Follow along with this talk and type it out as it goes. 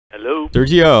Hello.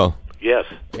 Sergio. Yes.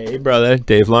 Hey, brother.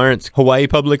 Dave Lawrence, Hawaii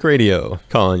Public Radio,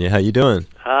 calling you. How you doing?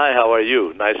 Hi, how are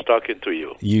you? Nice talking to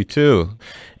you. You too.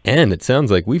 And it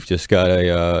sounds like we've just got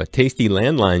a tasty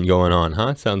landline going on, huh?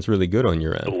 It sounds really good on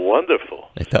your end. Wonderful.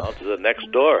 Out to the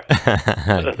next door.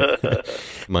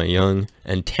 My young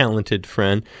and talented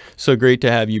friend. So great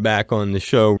to have you back on the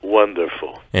show.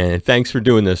 Wonderful. And thanks for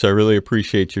doing this. I really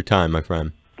appreciate your time, my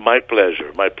friend. My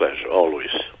pleasure, always.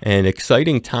 An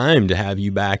exciting time to have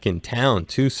you back in town,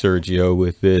 too, Sergio,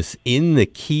 with this In the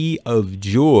Key of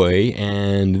Joy.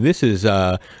 And this is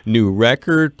a new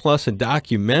record plus a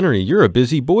documentary. You're a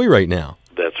busy boy right now.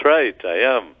 That's right,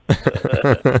 I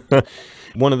am.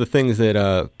 One of the things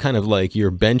that kind of like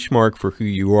your benchmark for who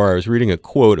you are, I was reading a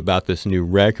quote about this new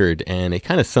record, and it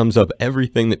kind of sums up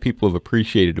everything that people have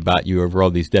appreciated about you over all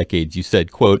these decades. You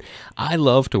said, quote, "I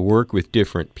love to work with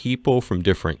different people from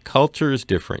different cultures,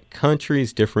 different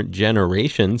countries, different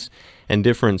generations, and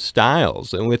different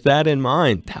styles." And with that in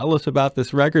mind, tell us about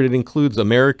this record. It includes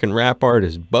American rap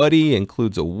artist Buddy,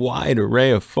 includes a wide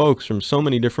array of folks from so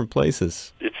many different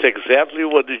places. It's exactly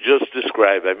what you just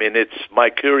described. I mean, it's my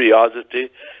curiosity,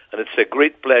 and it's a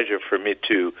great pleasure for me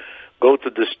to go to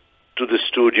the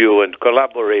studio and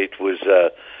collaborate with,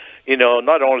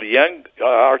 not only young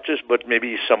artists, but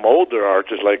maybe some older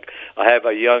artists. Like I have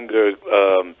a young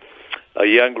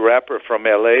rapper from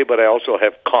L.A., but I also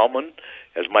have Common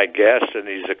as my guest, and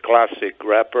he's a classic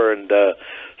rapper. And so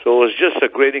it was just a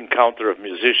great encounter of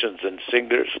musicians and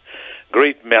singers,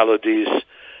 great melodies,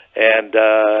 and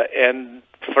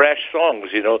fresh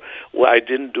songs.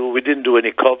 We didn't do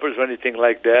any covers or anything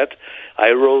like that.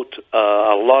 I wrote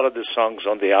a lot of the songs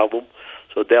on the album,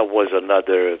 so that was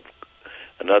another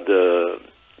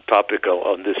topic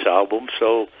on this album.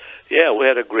 So yeah, we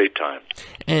had a great time.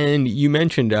 And you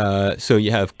mentioned, so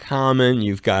you have Common,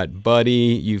 you've got Buddy,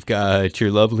 you've got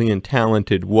your lovely and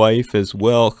talented wife as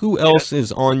well. Who else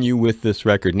is on you with this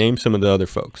record? Name some of the other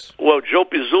folks. Well, Joe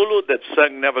Pizzolo, that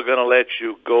sang Never Gonna Let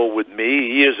You Go With Me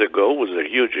years ago, was a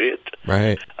huge hit.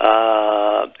 Right.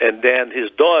 And then his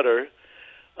daughter,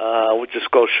 which is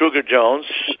called Sugar Jones,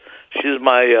 she's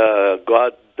my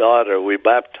goddaughter. We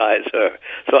baptized her.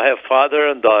 So I have father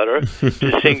and daughter.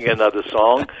 She's singing another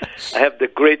song. I have the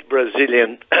great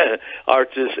Brazilian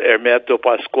artist Hermeto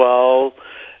Pascoal,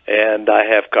 and I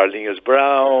have Carlinhos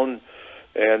Brown,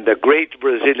 and the great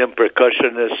Brazilian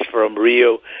percussionist from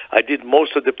Rio. I did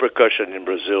most of the percussion in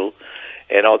Brazil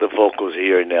and all the vocals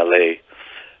here in L.A.,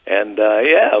 and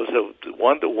it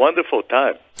was a wonderful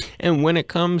time. And when it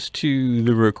comes to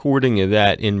the recording of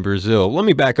that in Brazil, let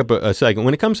me back up a second.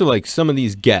 When it comes to like some of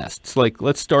these guests, like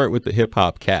let's start with the hip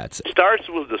hop cats. It starts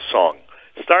with the song.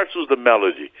 It starts with the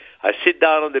melody. I sit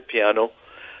down on the piano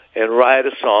and write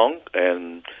a song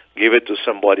and give it to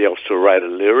somebody else to write a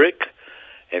lyric,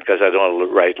 and because I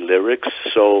don't write lyrics.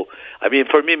 So, I mean,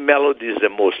 for me, melody is the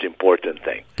most important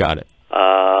thing. Got it.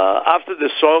 After the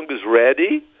song is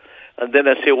ready, and then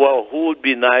I say, well, who would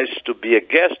be nice to be a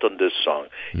guest on this song?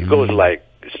 It goes like,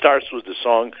 it starts with the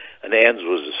song and ends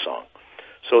with the song.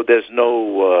 So there's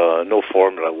no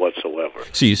formula whatsoever.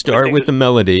 So you start with the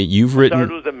melody. You've written...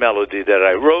 Start with the melody that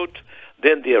I wrote,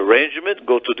 then the arrangement,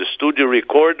 go to the studio,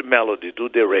 record the melody, do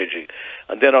the arranging.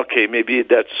 And then, okay, maybe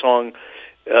that song,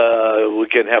 we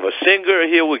can have a singer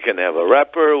here, we can have a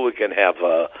rapper, we can have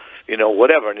a...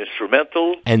 whatever, an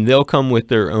instrumental. And they'll come with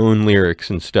their own lyrics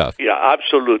and stuff. Yeah,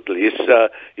 absolutely.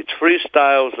 It's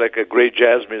freestyles like a great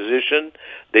jazz musician.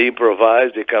 They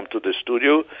improvise, they come to the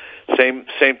studio. Same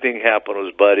thing happened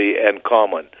with Buddy and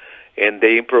Common. And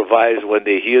they improvise when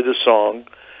they hear the song.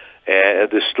 And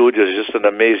the studio is just an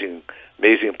amazing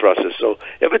process. So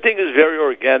everything is very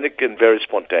organic and very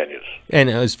spontaneous. And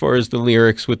as far as the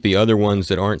lyrics with the other ones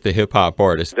that aren't the hip-hop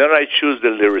artists? Then I choose the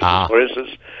lyrics. For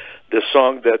instance, the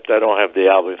song that I don't have the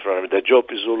album in front of me, that Joe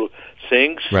Pizzolo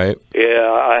sings. Right.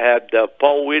 I had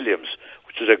Paul Williams,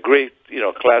 which is a great,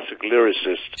 classic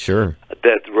lyricist. Sure.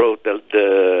 That wrote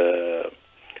the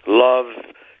Love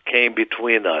Came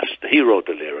Between Us. He wrote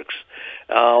the lyrics.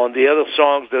 On the other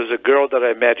songs, there's a girl that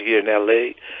I met here in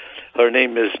L.A. Her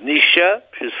name is Nisha.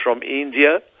 She's from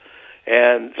India,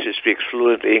 and she speaks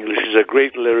fluent English. She's a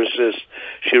great lyricist.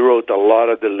 She wrote a lot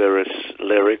of the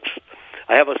lyrics.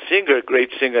 I have a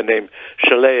great singer named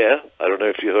Shalea. I don't know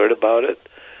if you heard about it.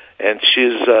 And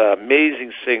she's an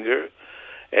amazing singer.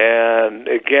 And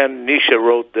again, Nisha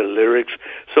wrote the lyrics.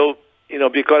 So,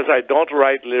 because I don't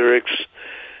write lyrics,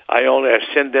 I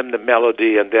send them the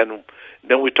melody, and then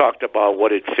we talked about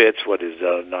what it fits, what is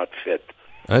not fit.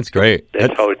 That's great.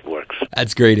 That's how it works.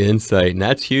 That's great insight, and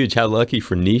that's huge. How lucky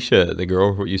for Nisha, the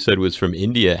girl who you said was from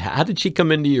India. How did she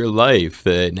come into your life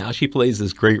that now she plays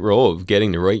this great role of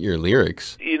getting to write your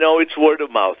lyrics? It's word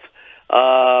of mouth.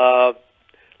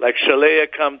 Like Shalea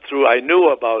come through, I knew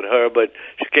about her, but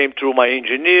she came through my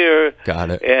engineer.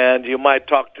 Got it. And you might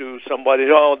talk to somebody,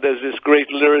 there's this great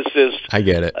lyricist. I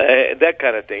get it. That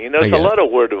kind of thing. It's a lot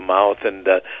of word of mouth. And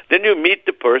then you meet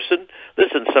the person.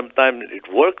 Listen, sometimes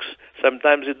it works,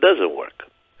 sometimes it doesn't work.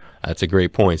 That's a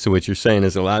great point. So what you're saying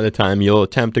is a lot of the time you'll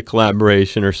attempt a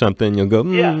collaboration or something, you'll go,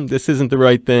 this isn't the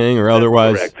right thing, or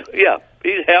otherwise. Correct. Yeah,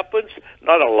 it happens.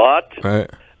 Not a lot, right.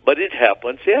 But it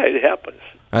happens. Yeah, it happens.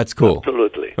 That's cool.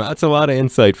 Absolutely. Well, that's a lot of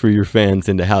insight for your fans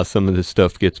into how some of this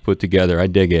stuff gets put together. I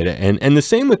dig it. And the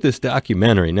same with this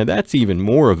documentary. Now, that's even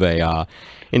more of a,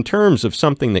 in terms of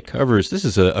something that covers, this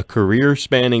is a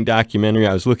career-spanning documentary.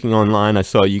 I was looking online. I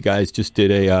saw you guys just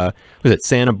did was it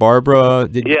Santa Barbara?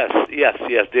 Yes.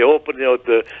 They opened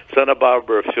the Santa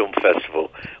Barbara Film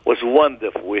Festival. It was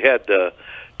wonderful. We had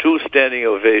 2 standing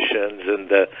ovations,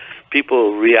 and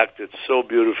people reacted so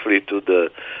beautifully to the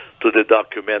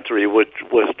documentary, which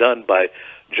was done by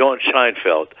John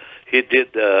Scheinfeld. He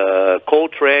did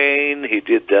Coltrane, he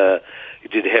did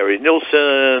Harry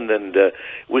Nilsson, and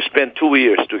we spent 2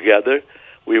 years together.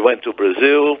 We went to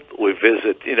Brazil. We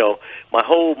visit, my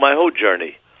whole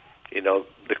journey.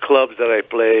 The clubs that I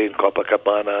play in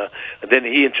Copacabana, and then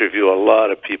he interviewed a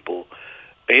lot of people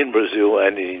in Brazil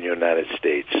and in the United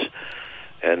States.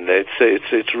 And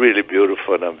it's really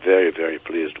beautiful, and I'm very, very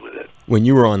pleased with it. When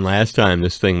you were on last time,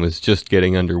 this thing was just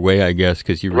getting underway, I guess,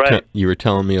 because you were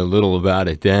telling me a little about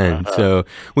it then. So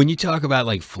when you talk about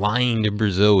like flying to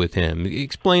Brazil with him,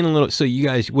 explain a little. So you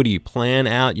guys, what do you plan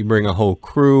out? You bring a whole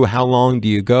crew. How long do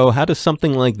you go? How does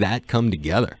something like that come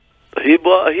together? He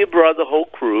brought the whole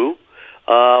crew.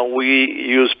 We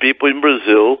use people in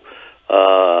Brazil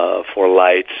for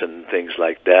lights and things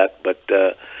like that, but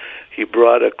he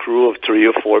brought a crew of 3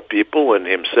 or 4 people and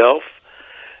himself.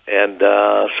 And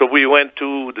so we went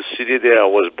to the city that I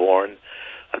was born,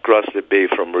 across the bay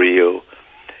from Rio,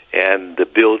 and the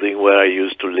building where I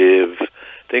used to live,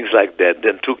 things like that.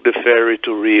 Then took the ferry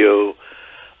to Rio,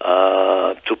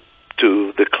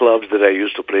 to the clubs that I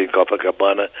used to play in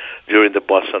Copacabana during the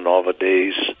Bossa Nova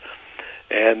days.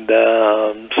 And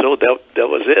so that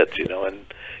was it, and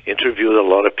interviewed a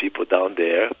lot of people down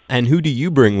there. And who do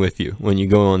you bring with you when you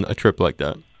go on a trip like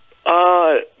that?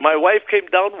 My wife came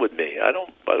down with me. I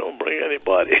don't bring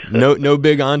anybody. No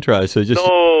big entourage. So just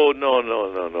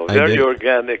no. Very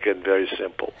organic and very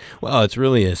simple. Well, it's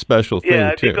really a special thing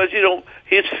too. Yeah, because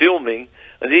he's filming,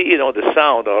 and the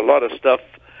sound, a lot of stuff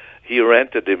he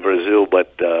rented in Brazil, but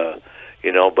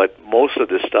most of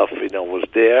the stuff was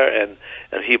there, and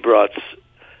he brought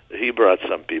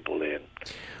some people in.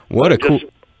 What a cool.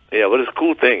 Yeah, but it's a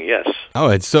cool thing, yes. Oh,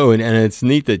 it's so, and it's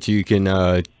neat that you can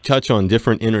touch on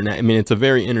different it's a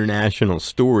very international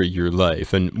story, your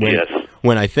life. And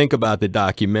when I think about the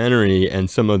documentary and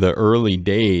some of the early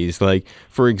days, like,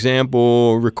 for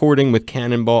example, recording with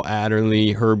Cannonball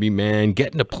Adderley, Herbie Mann,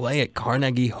 getting to play at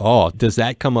Carnegie Hall, does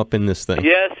that come up in this thing?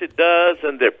 Yes, it does,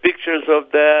 and there are pictures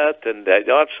of that, and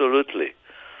absolutely.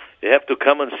 You have to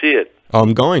come and see it. Oh,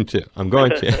 I'm going to.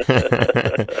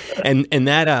 And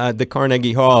that the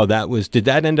Carnegie Hall, did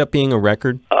that end up being a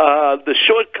record? The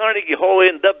show at Carnegie Hall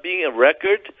ended up being a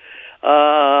record.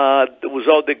 It was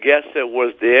all the guests that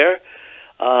was there.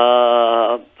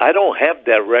 I don't have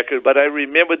that record, but I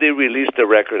remember they released the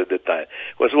record at the time.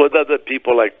 It was with other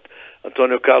people like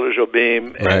Antonio Carlos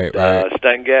Jobim and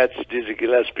Stan Getz, Dizzy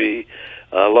Gillespie,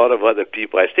 a lot of other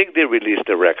people. I think they released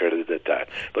the record at the time.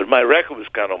 But my record was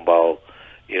Cannonball,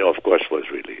 of course, was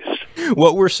released.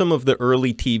 What were some of the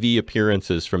early TV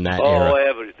appearances from that era? Oh,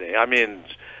 everything. I mean,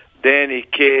 Danny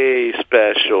Kaye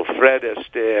special, Fred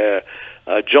Astaire,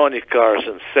 Johnny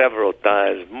Carson several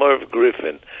times, Merv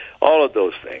Griffin, all of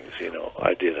those things,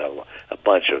 I did a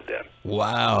bunch of them.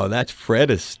 Wow, that's Fred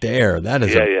Astaire. That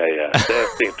is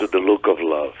Dancing to the Look of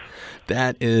Love.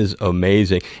 That is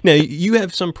amazing. Now, you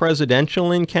have some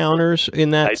presidential encounters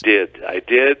in that? I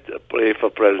did play for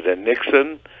President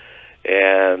Nixon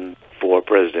and for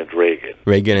President Reagan.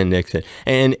 Reagan and Nixon.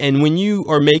 And when you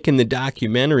are making the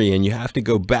documentary and you have to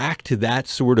go back to that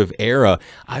sort of era,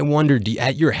 I wonder,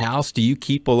 at your house, do you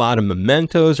keep a lot of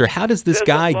mementos, or how does this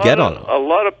guy get on them? A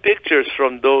lot of pictures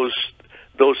from those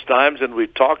times, and we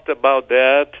talked about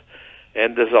that,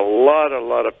 and there's a lot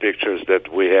of pictures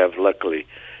that we have, luckily,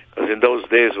 because in those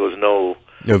days was no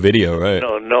video, right?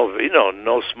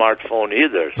 No smartphone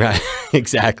either. Right.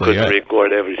 Exactly. Couldn't Right.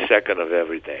 record every second of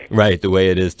everything. Right, the way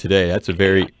it is today. That's a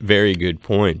very, very good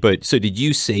point. But so did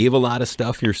you save a lot of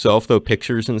stuff yourself, though,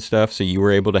 pictures and stuff, so you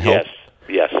were able to help?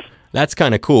 Yes. That's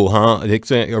kind of cool, huh?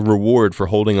 It's a reward for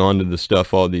holding on to the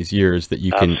stuff all these years that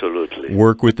you can Absolutely.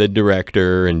 work with the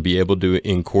director and be able to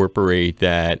incorporate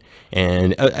that.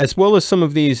 And as well as some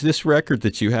of this record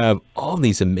that you have, all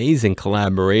these amazing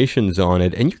collaborations on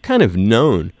it, and you're kind of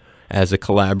known as a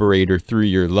collaborator through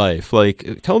your life.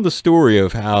 Like, tell the story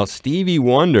of how Stevie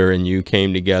Wonder and you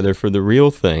came together for The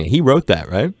Real Thing. He wrote that,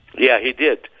 right? Yeah, he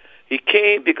did. He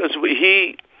came because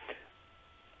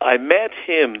I met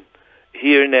him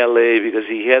here in L.A. because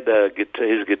he had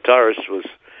his guitarist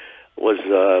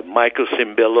was Michael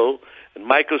Cimbello, and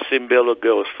Michael Cimbello,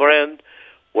 girl's friend,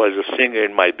 was a singer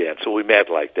in my band. So we met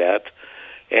like that,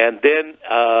 and then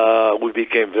we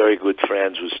became very good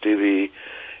friends with Stevie.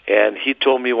 And he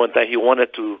told me one time he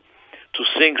wanted to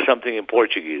sing something in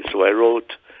Portuguese. So I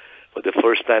wrote for the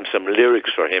first time some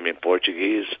lyrics for him in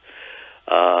Portuguese.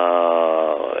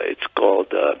 It's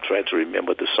called, I'm trying to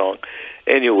remember the song.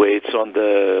 Anyway, it's on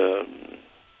the,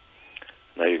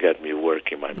 now you got me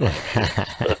working my mind.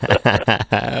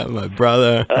 My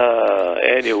brother.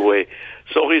 Anyway,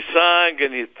 so he sang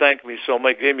and he thanked me so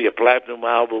much, gave me a platinum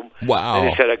album. Wow. And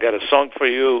he said, I got a song for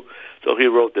you. So he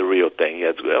wrote The Real Thing. He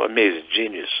had amazing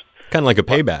genius. Kind of like a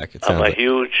payback, it sounds I'm a like.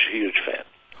 huge fan.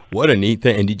 What a neat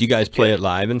thing. And did you guys play it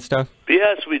live and stuff?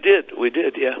 Yes, we did,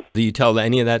 yeah. Do you tell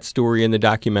any of that story in the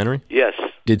documentary? Yes.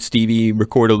 Did Stevie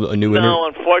record a new interview? No,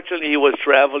 unfortunately, he was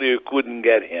traveling. You couldn't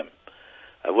get him.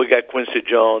 We got Quincy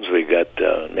Jones. We got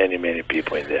many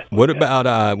people in there. What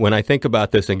about, when I think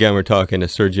about this, again, we're talking to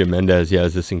Sergio Mendes. He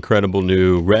has this incredible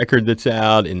new record that's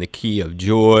out, In the Key of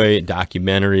Joy,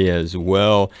 documentary as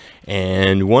well.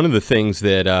 And one of the things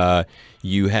that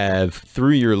you have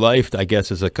through your life, I guess,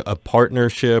 is a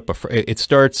partnership. It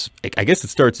starts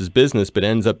as business, but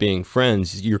ends up being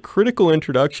friends. Your critical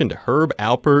introduction to Herb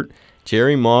Alpert,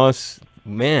 Jerry Moss,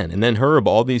 man, and then Herb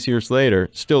all these years later,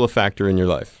 still a factor in your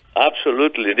life.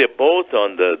 Absolutely. They're both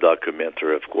on the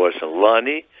documentary, of course. And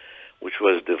Lonnie, which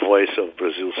was the voice of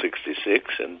Brazil 66.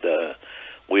 And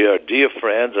we are dear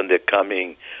friends, and they're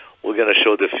coming. We're going to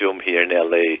show the film here in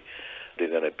L.A. They're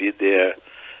going to be there.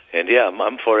 And, yeah,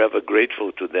 I'm forever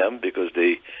grateful to them because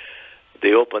they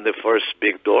opened the first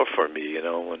big door for me, you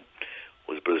know, when it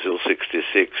was Brazil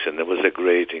 66. And it was a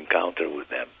great encounter with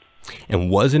them. And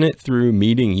wasn't it through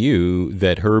meeting you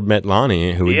that Herb met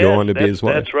Lonnie, who would go on to be his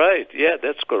wife? That's right. Yeah,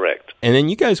 that's correct. And then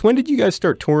when did you guys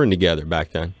start touring together back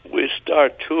then? We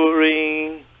start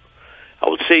touring, I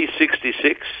would say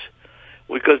 66,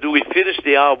 because we finished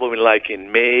the album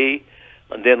in May,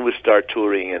 and then we start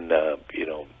touring in,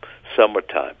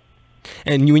 summertime.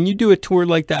 And when you do a tour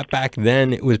like that back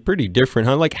then, it was pretty different,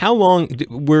 huh? Like, how long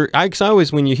cause I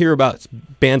always, when you hear about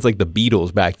bands like the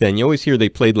Beatles back then, you always hear they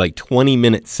played like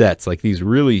 20-minute sets, like these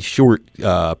really short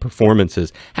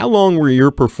performances. How long were your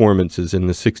performances in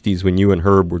the 60s when you and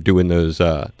Herb were doing those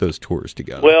tours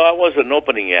together? Well, I was an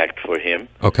opening act for him.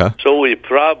 Okay. So we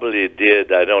probably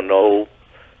did, I don't know,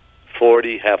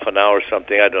 40, half an hour or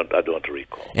something. I don't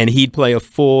recall. And he'd play a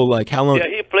full, like, how long? Yeah,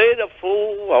 he played a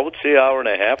full, I would say, hour and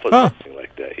a half or something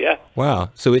like that. Yeah.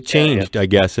 Wow. So it changed, I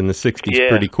guess, in the 60s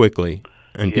pretty quickly.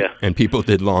 And people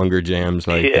did longer jams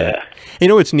like that. You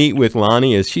know what's neat with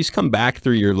Lonnie is she's come back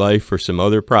through your life for some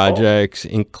other projects,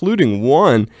 including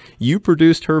one, you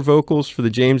produced her vocals for the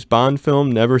James Bond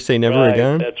film, Never Say Never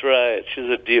Again. That's right. She's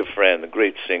a dear friend, a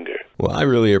great singer. Well, I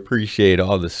really appreciate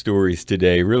all the stories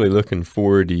today. Really looking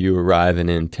forward to you arriving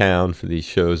in town for these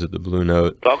shows at the Blue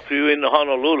Note. Talk to you in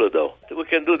Honolulu, though. We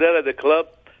can do that at the club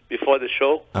before the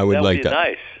show. I would like that.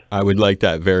 Nice. I would like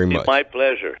that very much. It's my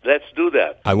pleasure. Let's do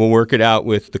that. I will work it out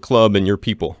with the club and your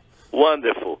people.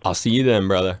 Wonderful. I'll see you then,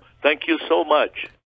 brother. Thank you so much.